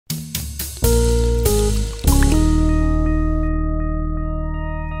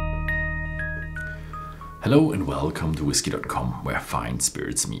Hello and welcome to Whisky.com, where fine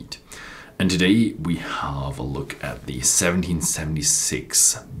spirits meet. And today we have a look at the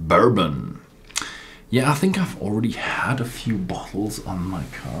 1776 Bourbon. Yeah, I think I've already had a few bottles on my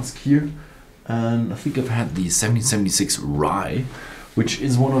cask here. And I think I've had the 1776 Rye, which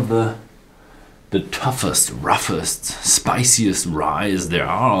is one of the toughest, roughest, spiciest ryes there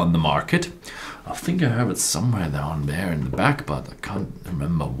are on the market. I think I have it somewhere down there in the back, but I can't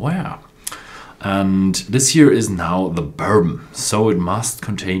remember where. And this here is now the Bourbon, so it must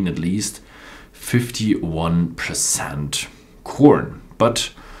contain at least 51% corn. But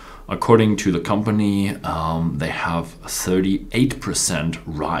according to the company, they have 38%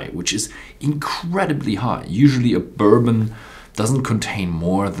 rye, which is incredibly high. Usually a Bourbon doesn't contain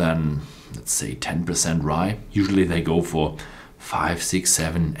more than, let's say, 10% rye. Usually they go for 5, 6,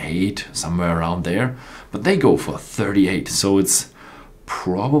 7, 8, somewhere around there. But they go for 38, so it's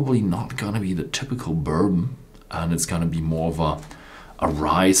probably not gonna be the typical Bourbon, and it's gonna be more of a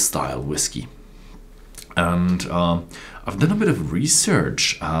rye style whiskey. And I've done a bit of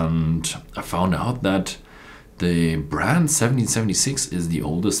research and I found out that the brand 1776 is the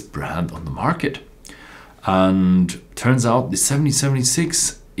oldest brand on the market. And turns out the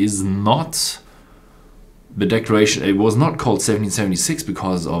 1776 is not the declaration. It was not called 1776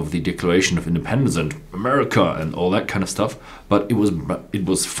 because of the Declaration of Independence and America and all that kind of stuff, but it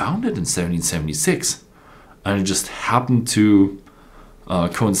was founded in 1776, and it just happened to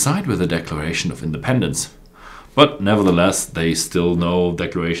coincide with the Declaration of Independence. But nevertheless, they still know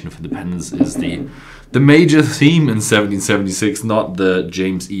Declaration of Independence is the major theme in 1776, not the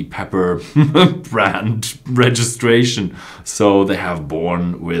James E. Pepper brand registration. So they have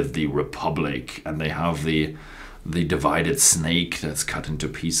Born with the Republic, and they have the divided snake that's cut into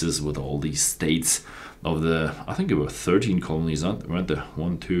pieces with all these states of the, I think it were 13 colonies, weren't there?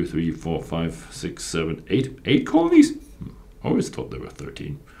 1, 2, 3, 4, 5, 6, 7, 8. 8 colonies? I always thought there were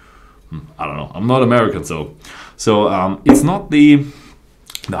 13. I don't know. I'm not American, so it's not the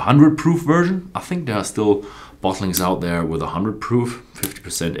 100 proof version. I think there are still bottlings out there with 100 proof,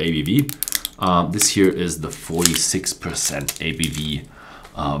 50% ABV. This here is the 46% ABV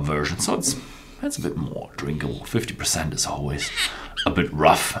version, so it's a bit more drinkable. 50% is always a bit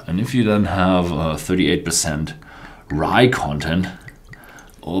rough, and if you then have 38% rye content,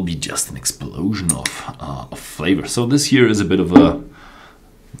 it'll be just an explosion of flavor. So this here is a bit of the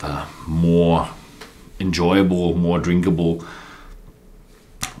more enjoyable, more drinkable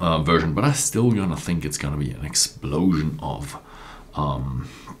version, but I still gonna think it's gonna be an explosion of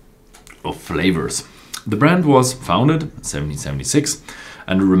flavors. The brand was founded in 1776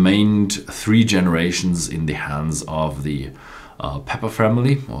 and remained 3 generations in the hands of the Pepper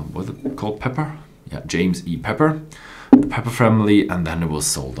family, or what is it called, Pepper? Yeah, James E. Pepper, the Pepper family, and then it was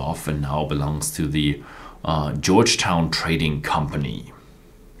sold off and now belongs to the Georgetown Trading Company.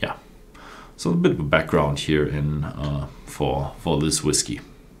 Yeah, so a bit of a background here in for this whiskey.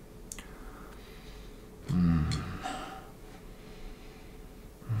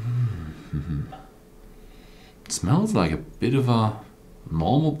 It smells like a bit of a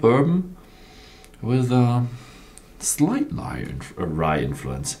normal Bourbon with a slight rye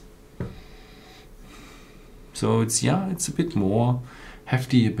influence. So it's a bit more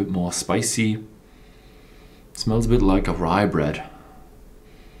hefty, a bit more spicy. Smells a bit like a rye bread.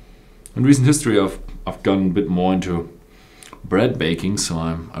 In recent history, I've gone a bit more into bread baking, so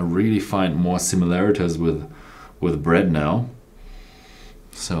I really find more similarities with bread now.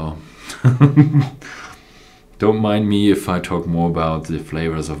 So don't mind me if I talk more about the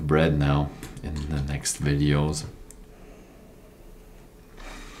flavors of bread now in the next videos.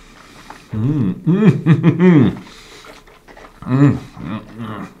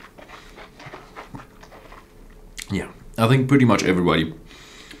 Yeah, I think pretty much everybody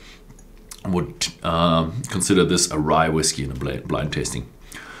would consider this a rye whiskey in a blind tasting.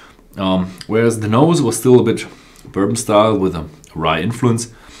 Whereas the nose was still a bit Bourbon style with a rye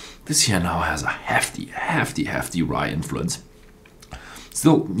influence, this here now has a hefty rye influence.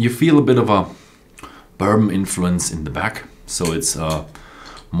 Still, you feel a bit of a Bourbon influence in the back, so it's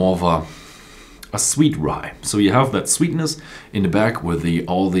more of a sweet rye. So you have that sweetness in the back with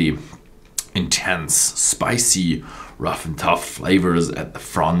all the intense, spicy, rough and tough flavors at the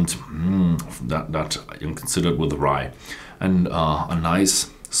front that you considered with the rye, and a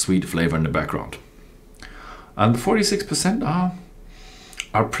nice sweet flavor in the background. And the 46%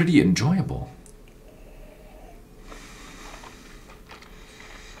 are pretty enjoyable.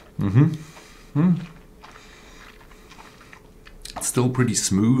 It's still pretty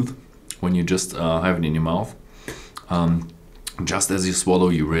smooth when you just have it in your mouth. just as you swallow,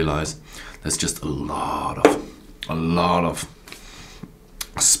 you realize there's just a lot of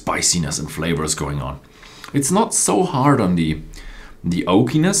spiciness and flavors going on. It's not so hard on the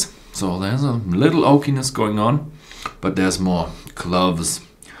oakiness, so there's a little oakiness going on, but there's more cloves,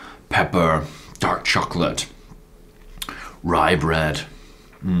 pepper, dark chocolate, rye bread.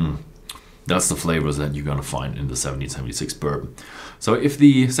 That's the flavors that you're gonna find in the 1776 bourbon. So if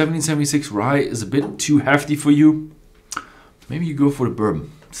the 1776 rye is a bit too hefty for you, maybe you go for the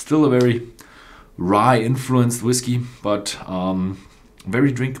bourbon. Still a very rye influenced whiskey, but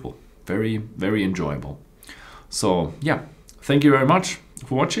very drinkable, very, very enjoyable. So yeah, thank you very much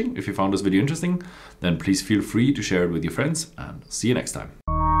for watching. If you found this video interesting, then please feel free to share it with your friends, and see you next time.